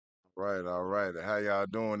All right. How y'all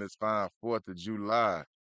doing this fine 4th of July?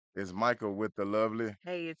 It's Michael with the lovely.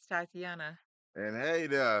 Hey, it's Tatiana. And hey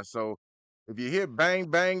there. So if you hear bang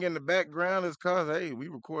bang in the background, it's cause hey, we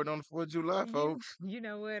recording on the 4th of July, You folks. you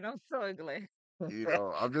know what? I'm so glad.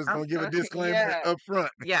 I'm just I'm gonna give a so disclaimer yeah. up front.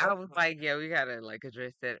 Yeah, I was like, yeah, we gotta like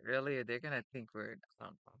address that earlier. They're gonna think we're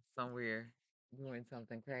somewhere doing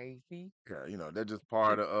something crazy. Yeah, they're just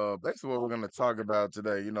part of basically what we're gonna talk about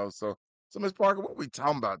today, so Miss Parker, what we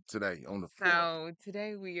talking about today on the 4th? So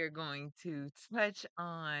today we are going to touch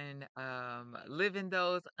on living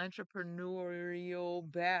those entrepreneurial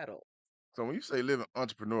battles. So when you say living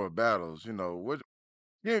entrepreneurial battles, what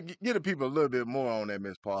give the people a little bit more on that,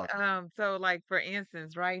 Miss Parker. So like for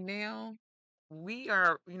instance, right now we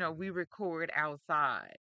record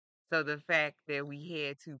outside. So the fact that we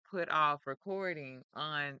had to put off recording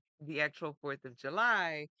on the actual 4th of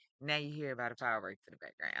July, now you hear about a fireworks in the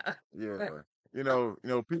background. Yeah.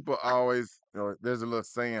 People always, there's a little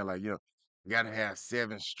saying like, you gotta have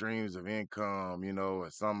 7 streams of income, or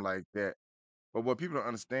something like that. But what people don't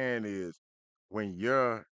understand is when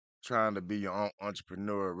you're trying to be your own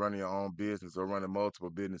entrepreneur, running your own business or running multiple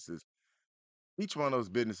businesses, each one of those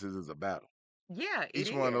businesses is a battle. Yeah, it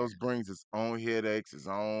Each one of is. those brings its own headaches, its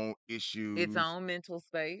own Its issues, own mental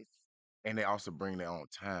space. and they also bring their own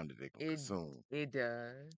time that they can It consume. it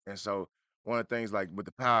does. And so one of the things like with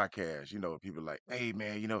the podcast, people like, hey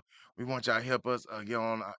man, we want y'all to help us get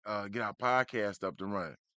our podcast up to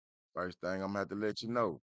run. First thing I'm gonna have to let you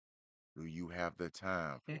know, do you have the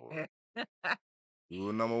time for it?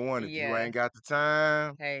 Rule number one, if you Yeah. ain't got the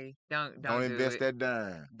time, Hey, don't don't do invest it. that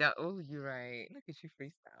dime. Don't, oh, you're right. Look at you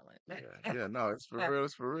freestyling. Yeah, yeah, no, it's for real,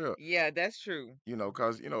 it's for real. Yeah, that's true.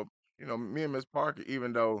 Cause me and Miss Parker,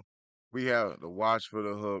 even though we have the Watch for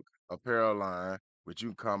the Hook apparel line, which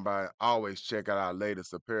you can come by, always check out our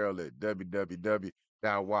latest apparel at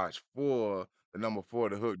www.watch4 the number 4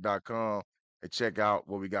 the hook.com and check out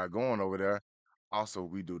what we got going over there. Also,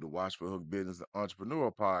 we do the Watch for Hook Business and Entrepreneur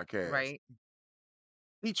podcast. Right.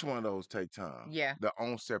 Each one of those take time, Yeah. their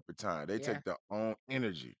own separate time. They Yeah. take their own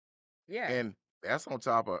energy. Yeah. And that's on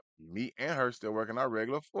top of me and her still working our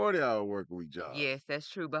regular 40-hour work week job. Yes, that's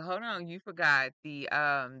true. But hold on, you forgot the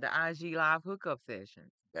IG live hookup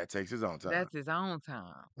sessions. That takes its own time. That's his own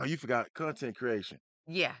time. Oh, you forgot content creation.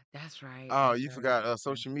 Yeah, that's right. Oh, That's you right. forgot That's right.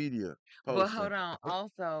 social media But posting. hold on,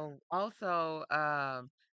 also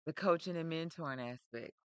the coaching and mentoring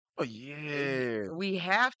aspect. Oh yeah, We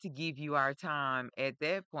have to give you our time at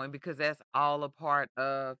that point because that's all a part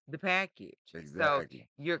of the package. So exactly.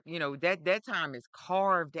 that time is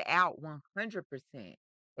carved out 100%.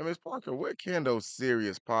 And Miss Parker, where can those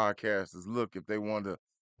serious podcasters look if they want to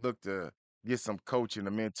look to get some coaching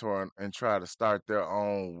and mentoring and try to start their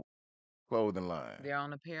own clothing line? They're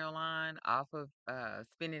on apparel line off of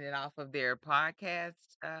spinning it off of their podcast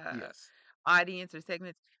Yes, audience or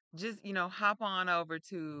segments. Just, hop on over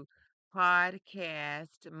to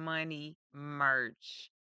podcast money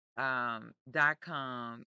merch .com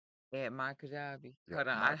at my Kajabi. yeah, Hold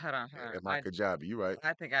on, my hold on. at my Kajabi. You right.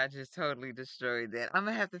 I think I just totally destroyed that. I'm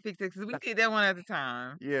gonna have to fix it because we did that one at a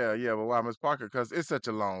time. Yeah, yeah, but why Miss Parker? Because it's such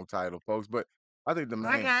a long title, folks. But I think the I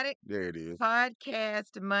main got it. there it is.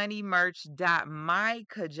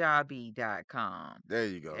 Podcastmoneymerch.mykajabi.com. There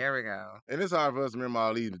you go. There we go. And it's hard for us to remember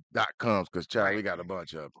all these .coms because child, we Right. got a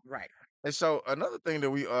bunch of them. Right. And so another thing that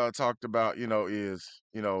we talked about, is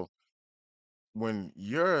when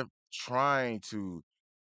you're trying to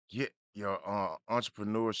get your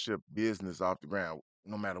entrepreneurship business off the ground,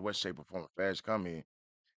 no matter what shape or form of fashion come in,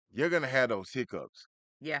 you're gonna have those hiccups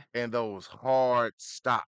Yeah. and those hard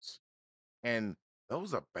stops. And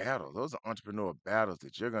those are battles. Those are entrepreneur battles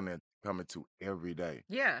that you're gonna come into every day.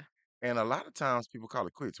 Yeah. And a lot of times people call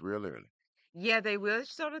it quits real early. Yeah, they will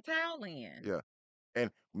throw the towel in. Yeah. And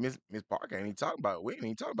Miss Parker ain't even talking about we ain't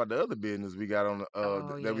even talking about the other business we got on the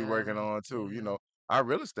Oh, that we working yeah. on too, Yeah. our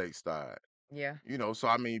real estate side. Yeah. So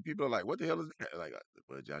I mean people are like, what the hell is that? Like,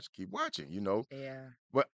 well, y'all should keep watching. Yeah.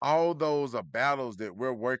 But all those are battles that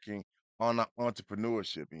we're working on the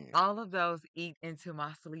entrepreneurship in. All of those eat into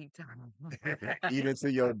my sleep time. Eat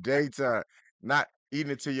into your daytime, not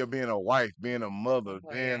eating into your being a wife, being a mother,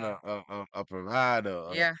 Oh, being yeah. a provider,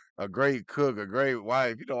 Yeah. a great cook, a great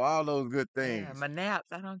wife, all those good Yeah. things. My naps.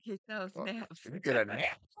 I don't get those Well, naps. you get a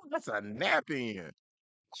nap. That's a nap in.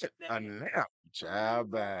 A nap,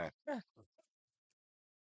 child bye. But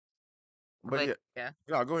But yeah,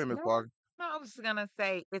 yeah. go ahead, Miss No, Parker. no, I was gonna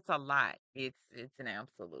say it's a lot. It's an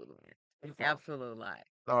absolute lot. It's absolute lot.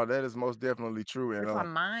 No, that is most definitely true. And It's a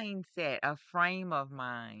mindset, a frame of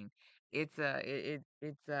mind. It's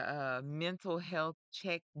a mental health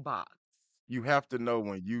check box. You have to know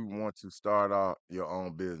when you want to start out your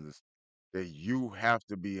own business that you have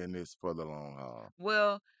to be in this for the long haul.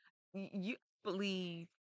 Well, you believe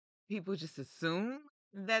people just assume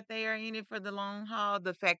that they are in it for the long haul.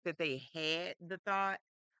 The fact that they had the thought,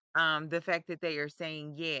 the fact that they are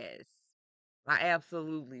saying yes, I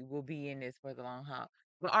absolutely will be in this for the long haul.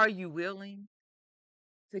 But are you willing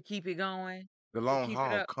to keep it going, The to long keep it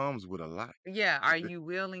haul up? comes with a lot. Yeah, are you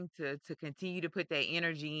willing to continue to put that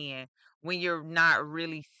energy in when you're not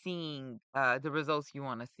really seeing the results you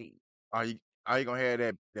want to see? Are you are you gonna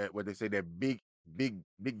have that what they say that big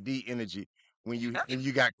D energy when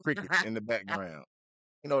you got crickets in the background?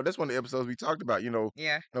 That's one of the episodes we talked about.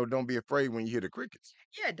 Yeah. Don't be afraid when you hear the crickets.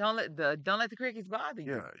 Yeah, don't let the crickets bother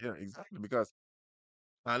you. Yeah, yeah, exactly. Because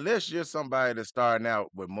unless you're somebody that's starting out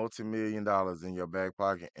with multi-million dollars in your back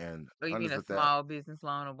pocket and Oh, you mean hundreds a of that, small business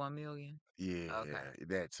loan of 1 million? Okay. yeah,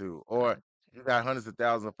 that too, or Okay. you got hundreds of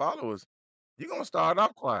thousands of followers, you're gonna start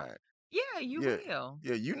off quiet. Yeah, you Yeah, will.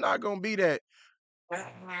 yeah, you're not gonna be that. No,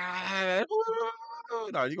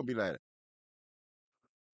 you're gonna be like,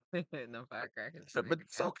 No firecrackers for but me.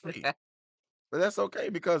 it's okay. But that's okay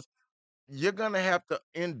because you're gonna have to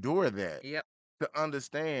endure that Yep. to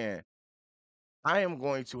understand I am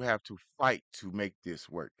going to have to fight to make this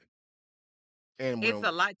work. And It's a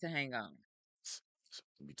when lot to hang on.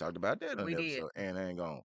 we talked about that on We the did. episode, and hang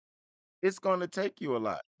on, it's gonna take you a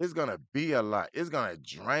lot. It's gonna be a lot. It's gonna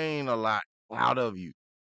drain a lot out of you.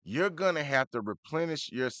 You're gonna have to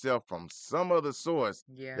replenish yourself from some other source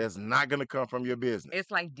Yeah. that's not gonna come from your business.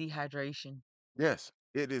 It's like dehydration. Yes,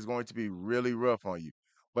 it is going to be really rough on you.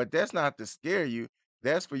 But that's not to scare you.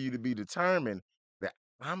 That's for you to be determined that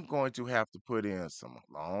I'm going to have to put in some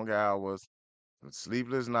long hours, some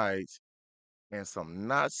sleepless nights, and some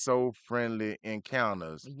not so friendly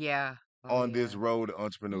encounters Yeah. Oh on this yeah. road to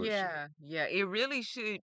entrepreneurship. Yeah. Yeah. It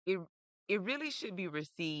really should be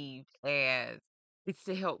received as it's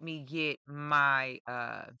to help me get my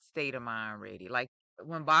state of mind ready. Like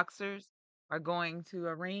when boxers are going to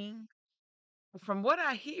a ring, from what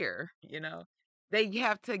I hear, they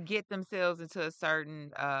have to get themselves into a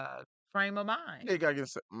certain frame of mind. Yeah, you gotta get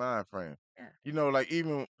a mind frame. Yeah. Like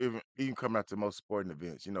even coming out to most sporting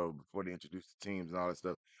events, before they introduce the teams and all that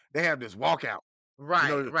stuff, they have this walkout. You Right,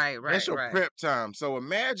 know, right, that's right, your right. prep time. So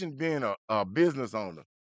imagine being a business owner.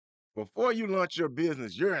 Before you launch your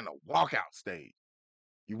business, you're in a walkout stage.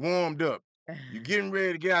 You warmed up. You getting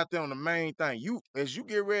ready to get out there on the main thing. As you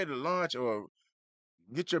get ready to launch or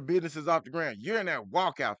get your businesses off the ground, you're in that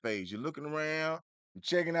walkout phase. You're looking around, you're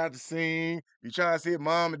checking out the scene, you're trying to see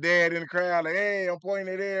mom and dad in the crowd, like, hey, I'm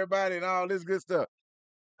pointing at everybody and all this good stuff.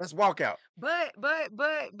 That's walkout. But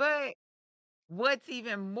what's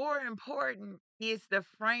even more important is the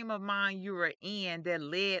frame of mind you were in that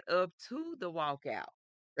led up to the walkout.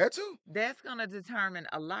 That too. That's gonna determine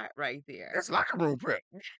a lot right there. That's locker room prep.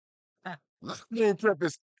 Uh, Locker room prep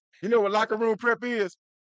is, you know what locker room prep is?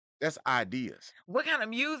 That's ideas. What kind of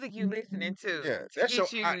music you listening Yeah, to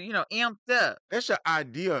get you, amped up? that's your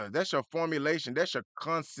idea. That's your formulation. That's your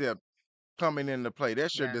concept coming into play.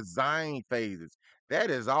 That's your Yeah, design phases. That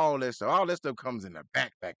is all that stuff. All that stuff comes in the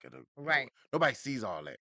backpack of right. nobody sees all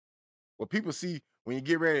that. What people see when you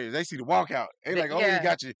get ready, they see the walkout. They like, oh,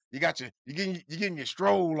 Yeah, you're getting your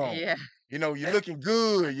stroll on. yeah. You're looking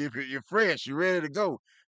good. You're fresh. You're ready to go.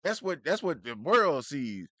 That's what the world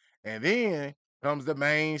sees. And then comes the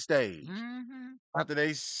main stage. Hmm. After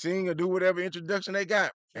they sing or do whatever introduction they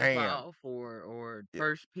got, Tip bam. off or Yeah,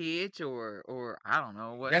 first pitch or I don't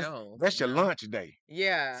know what That's else, that's your lunch day.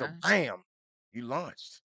 So Yeah, bam, you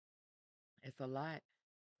launched. it's a lot.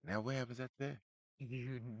 Now what happens after that?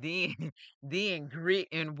 Then then grit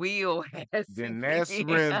and will has to Then kick that's in.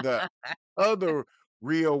 when the other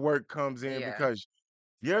real work comes in Yeah. because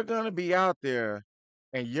you're gonna be out there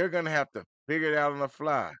and you're gonna have to figure it out on the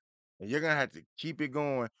fly. And you're gonna have to keep it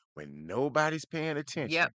going when nobody's paying Yep,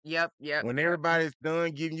 attention. yep, yep, When yep, everybody's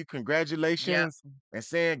done giving you yep. congratulations and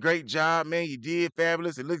saying, great job, man, you did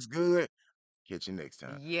fabulous, it looks good. Catch you next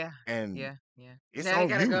time. Yeah, And yeah, yeah. it's Now they on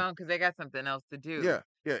gotta you. go because they got something else to do. Yeah,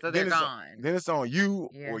 yeah. So they're gone. Then it's on you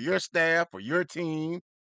Yeah. or your staff or your team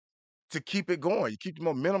to keep it going. You keep the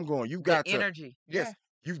momentum going. You've The got to, energy. yes, Yeah.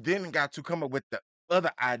 you've then got to come up with the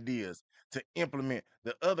other ideas to implement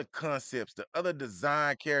the other concepts, the other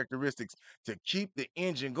design characteristics to keep the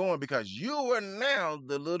engine going because you are now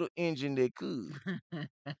the little engine that could.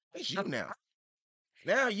 It's you now.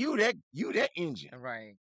 Now you that engine.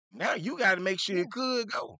 Right. Now you got to make sure Yeah. it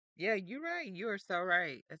could go Yeah, you're right. You are so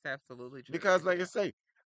right. That's absolutely true because, right like I there. say,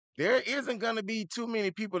 there isn't going to be too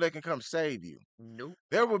many people that can come save you. Nope.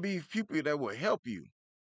 There will be people that will help you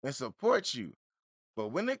and support you. But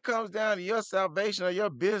when it comes down to your salvation or your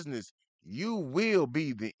business, you will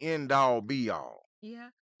be the end all be all. Yeah,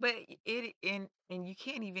 but it and you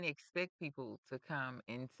can't even expect people to come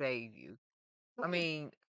and save you. I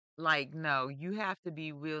mean, like, no, you have to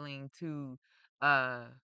be willing to uh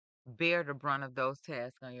bear the brunt of those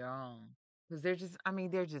tasks on your own. Because they're just, I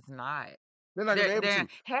mean, they're just not. They're not gonna be able They're to.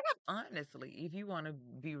 half, honestly, if you want to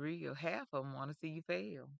be real, half of them want to see you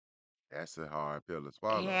fail. That's a hard pill to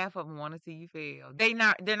swallow. Half of them want to see you fail. They're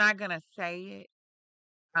not gonna say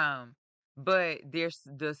it. Um, but there's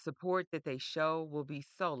the support that they show will be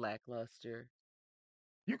so lackluster.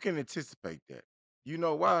 You can anticipate that. You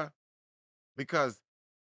know why? Because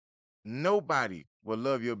nobody will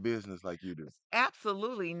love your business like you do.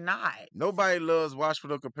 Absolutely not. Nobody loves Watch for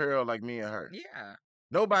the Hook Apparel like me and her. Yeah.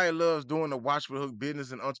 Nobody loves doing the Watch for the Hook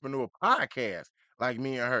business and entrepreneur podcast like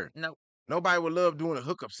me and her. Nope. Nobody would love doing a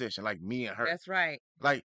hookup session like me and her. That's right.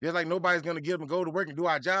 Like, just like nobody's gonna get up and go to work and do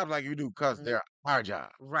our jobs like we do because Nope. they're our job.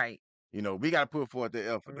 Right. We got to put forth the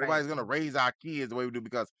effort. Right. Nobody's gonna raise our kids the way we do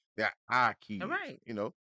because they're our kids. Right.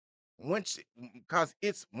 Once because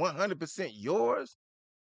it's 100% yours,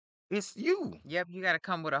 it's you. Yep. You got to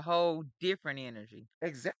come with a whole different energy.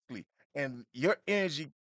 Exactly. And your energy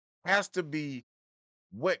has to be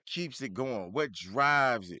what keeps it going, what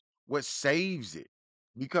drives it, what saves it.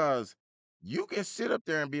 Because you can sit up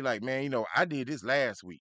there and be like, man, I did this last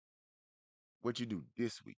week. What you do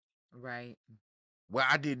this week? Right. Well,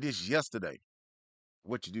 I did this yesterday.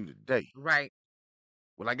 What you do today? Right.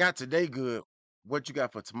 Well, I got today good. What you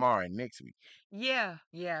got for tomorrow and next week? Yeah.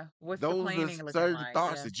 Yeah. What's the Those are planning looking certain like?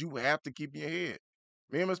 thoughts Yeah. that you have to keep in your head.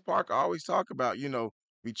 Me and Miss Parker always talk about,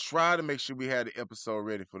 we try to make sure we had the episode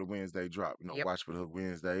ready for the Wednesday drop. Yep. Watch for the Hook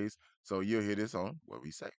Wednesdays. So you'll hear this on what we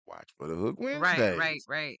say, Watch for the Hook Right. Right. Wednesdays.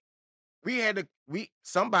 Right.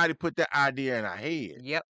 Somebody put that idea in our head.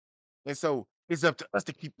 Yep. And so it's up to us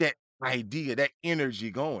to keep that idea, that energy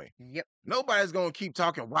going. Yep. Nobody's gonna keep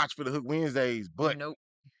talking Watch for the Hook Wednesdays, but Nope.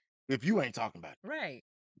 if you ain't talking about it. Right.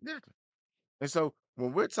 Exactly. And so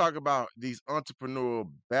when we're talking about these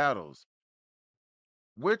entrepreneurial battles,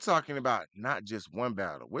 we're talking about not just one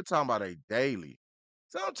battle. We're talking about a daily.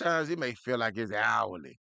 Sometimes it may feel like it's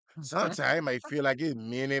hourly. Sometimes it may feel like it's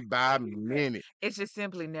minute by minute It's just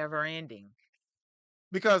simply never ending.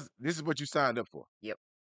 because this is what you signed up for. Yep.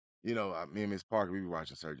 Me and Miss Parker, we be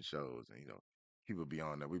watching certain shows, and people be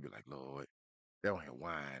on there. We be like, Lord, they on here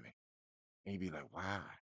whining, and you be like, why?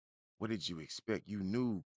 What did you expect? You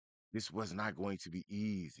knew this was not going to be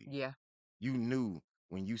easy. Yeah. You knew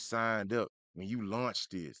when you signed up, when you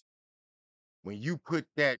launched this, when you put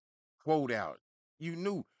that quote out, you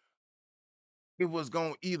knew it was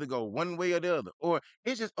going to either go one way or the other, or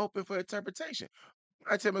it's just open for interpretation.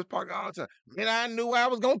 I tell Miss Parker all the time, man, I knew I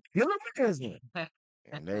was going to kill a business.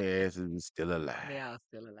 And their asses was still alive. They all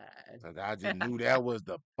still alive. 'Cause I just knew that was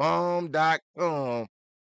the bomb.com,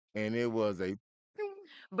 and it was a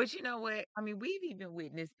But you know what? I mean, we've even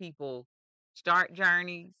witnessed people start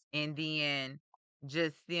journeys and then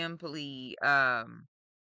just simply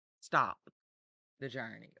stop the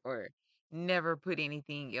journey or never put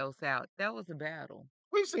anything else out. That was a battle.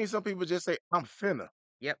 we've seen some people just say,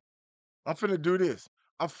 Yep. I'm finna do this,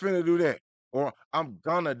 I'm finna do that, or I'm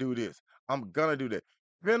gonna do this, I'm gonna do that.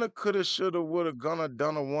 Finna, coulda, shoulda, woulda, gonna,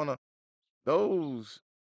 donna, wanna. Those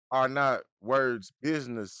are not words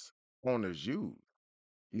business owners use.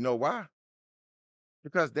 You know why?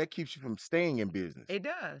 Because that keeps you from staying in business. It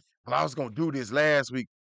does. Well, I was gonna do this last week.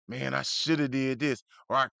 Man, I shoulda did this,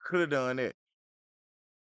 or I coulda done that.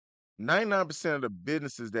 99% of the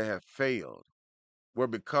businesses that have failed were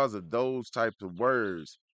because of those types of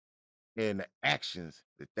words and the actions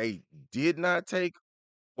that they did not take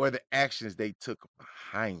or the actions they took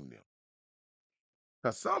behind them.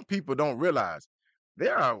 Because some people don't realize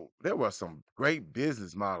there were some great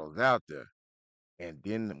business models out there, and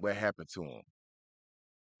then what happened to them?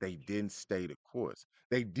 They didn't stay the course.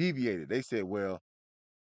 They deviated. They said, "Well,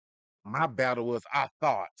 my battle was I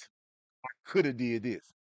thought I could have did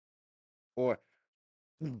this, or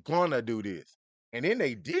I'm gonna do this," and then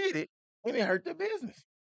they did it, and it hurt the business.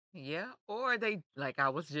 Yeah. Or they, like I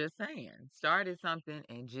was just saying, started something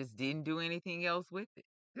and just didn't do anything else with it.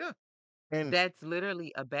 Yeah, and That's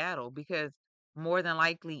literally a battle because more than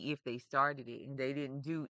likely, if they started it and they didn't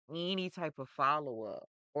do any type of follow up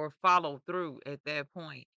or follow through at that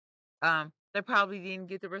point, they probably didn't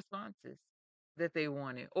get the responses that they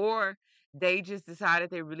wanted, or they just decided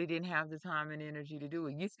they really didn't have the time and energy to do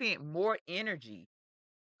it. You spent more energy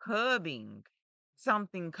pubbing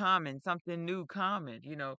something common, something new common,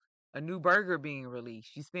 a new burger being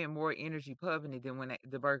released. You spent more energy pubbing it than when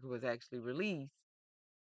the burger was actually released.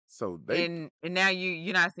 So they And now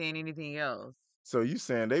you're not saying anything else. so you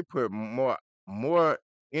saying they put more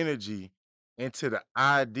energy into the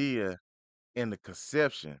idea and the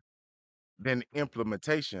conception than the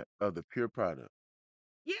implementation of the pure product.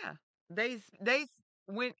 Yeah.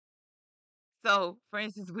 Went so for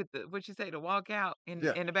instance with the what you say, the walkout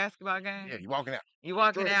Yeah, in the basketball game. yeah, you walking out. You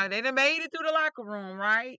walking Trust me. out, they done made it through the locker room,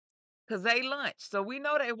 right? Cause they lunched. So we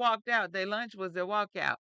know they walked out. Their lunch was their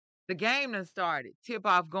walkout. The game done started. Tip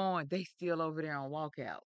off going. They still over there on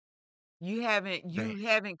walkout. You haven't They you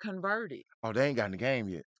haven't converted. oh, they ain't got in the game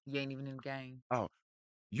yet. You ain't even in the game. Oh,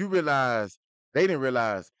 you realize they didn't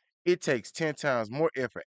realize it takes 10 times more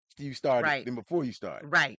effort after you started Right. than before you started.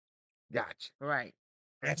 Right. Gotcha. Right.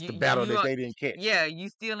 That's the battle You that are, they didn't catch. yeah, you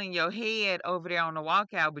still in your head over there on the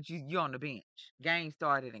walkout, but you on the bench. Game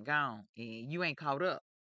started and gone, and you ain't caught up.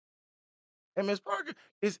 And Miss Parker,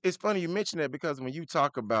 it's funny you mention that because when you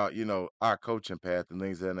talk about, our coaching path and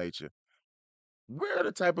things of that nature, we're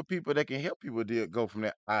the type of people that can help people go from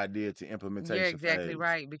that idea to You're implementation exactly phase.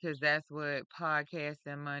 right because that's what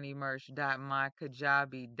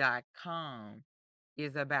podcastandmoneymerch.mykajabi.com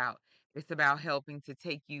is about. It's about helping to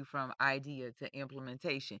take you from idea to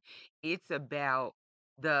implementation. It's about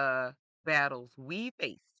the battles we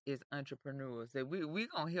face as entrepreneurs that we're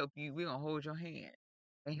gonna help you, we're gonna hold your hand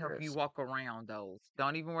and help you Yes, walk around those.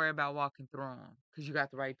 Don't even worry about walking through them because you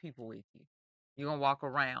got the right people with you. You're gonna walk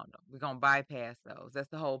around them. We're gonna bypass those. That's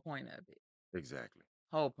the whole point of it. exactly.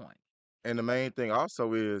 Whole point. And the main thing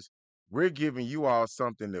also is we're giving you all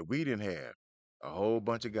something that we didn't have, a whole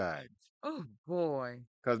bunch of guidance. Oh boy.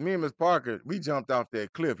 Because me and Miss Parker, we jumped off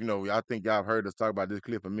that cliff. I think y'all have heard us talk about this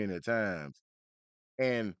cliff a many times.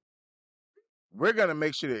 And we're gonna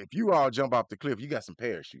make sure that if you all jump off the cliff, you got some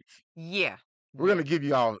parachutes. Yeah. We're Yeah. gonna give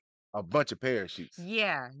you all a bunch of parachutes.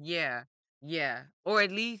 Yeah. Yeah. Yeah. Or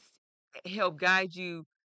at least help guide you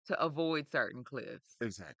to avoid certain cliffs.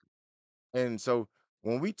 Exactly. And so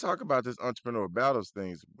when we talk about this entrepreneurial battles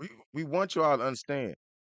things, we want you all to understand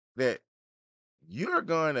that you're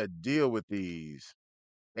gonna deal with these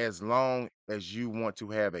as long as you want to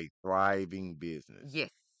have a thriving business. Yes.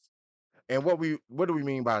 And what do we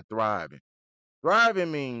mean by thriving?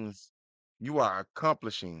 Thriving means you are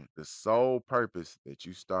accomplishing the sole purpose that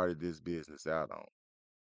you started this business out on.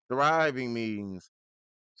 Thriving means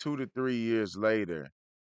 2 to 3 years later,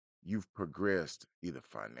 you've progressed either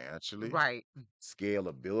financially, Right.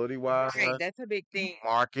 scalability Right. wise, That's a big thing.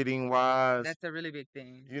 marketing wise. That's a really big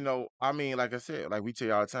thing. I mean, like I said, like we tell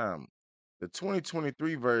you all the time, the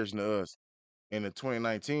 2023 version of us and the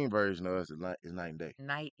 2019 version of us is night and day.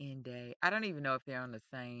 Night and day. I don't even know if they're on the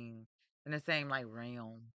same like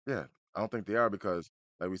realm. Yeah, I don't think they are because,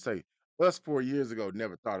 like we say, us 4 years ago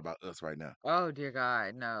never thought about us right now. Oh dear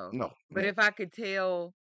God, no. No, But never. if I could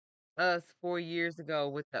tell us 4 years ago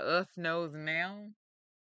what the us knows now,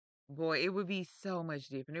 boy, it would be so much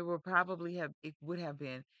different. It would have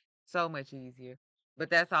been so much easier. But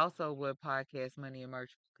that's also what podcast money and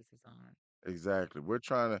merch focuses on. Exactly. We're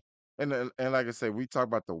trying to, and like I say, we talk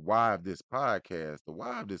about the why of this podcast. The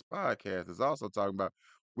why of this podcast is also talking about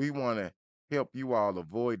we want to help you all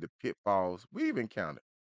avoid the pitfalls we've encountered.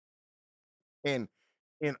 And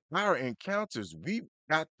in our encounters, we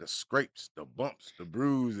got the scrapes, the bumps, the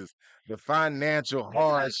bruises, the financial That's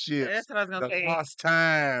hardships, what I was gonna the say. lost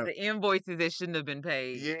time. The invoices that shouldn't have been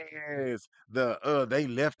paid. Yes, they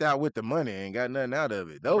left out with the money and got nothing out of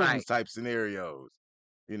it. Those Right. type scenarios.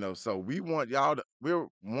 So we're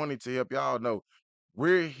wanting to help y'all know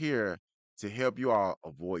we're here to help you all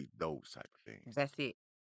avoid those type of things. That's it.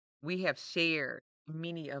 We have shared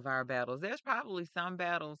many of our battles. There's probably some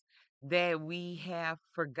battles that we have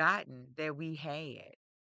forgotten that we had.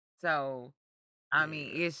 So, I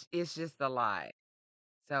mean, Yeah. it's just a lot.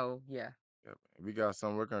 So, yeah. Yep. We got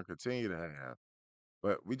something we're gonna continue to have.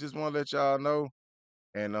 But we just want to let y'all know.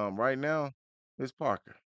 And right now, Miss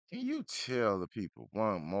Parker, can you tell the people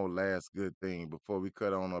one more last good thing before we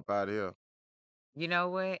cut on up out of here? You know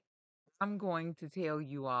what? I'm going to tell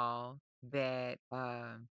you all that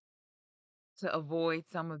to avoid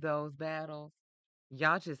some of those battles,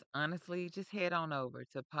 y'all just honestly just head on over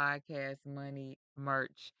to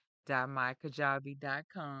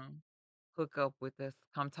podcastmoneymerch.mykajabi.com. Hook up with us,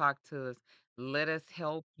 come talk to us. Let us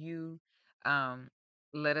help you. Um,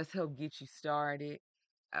 let us help get you started.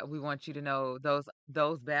 We want you to know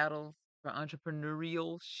those battles for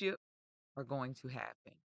entrepreneurship are going to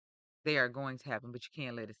happen. They are going to happen, but you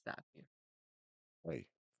can't let it stop you. Hey,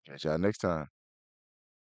 catch y'all next time.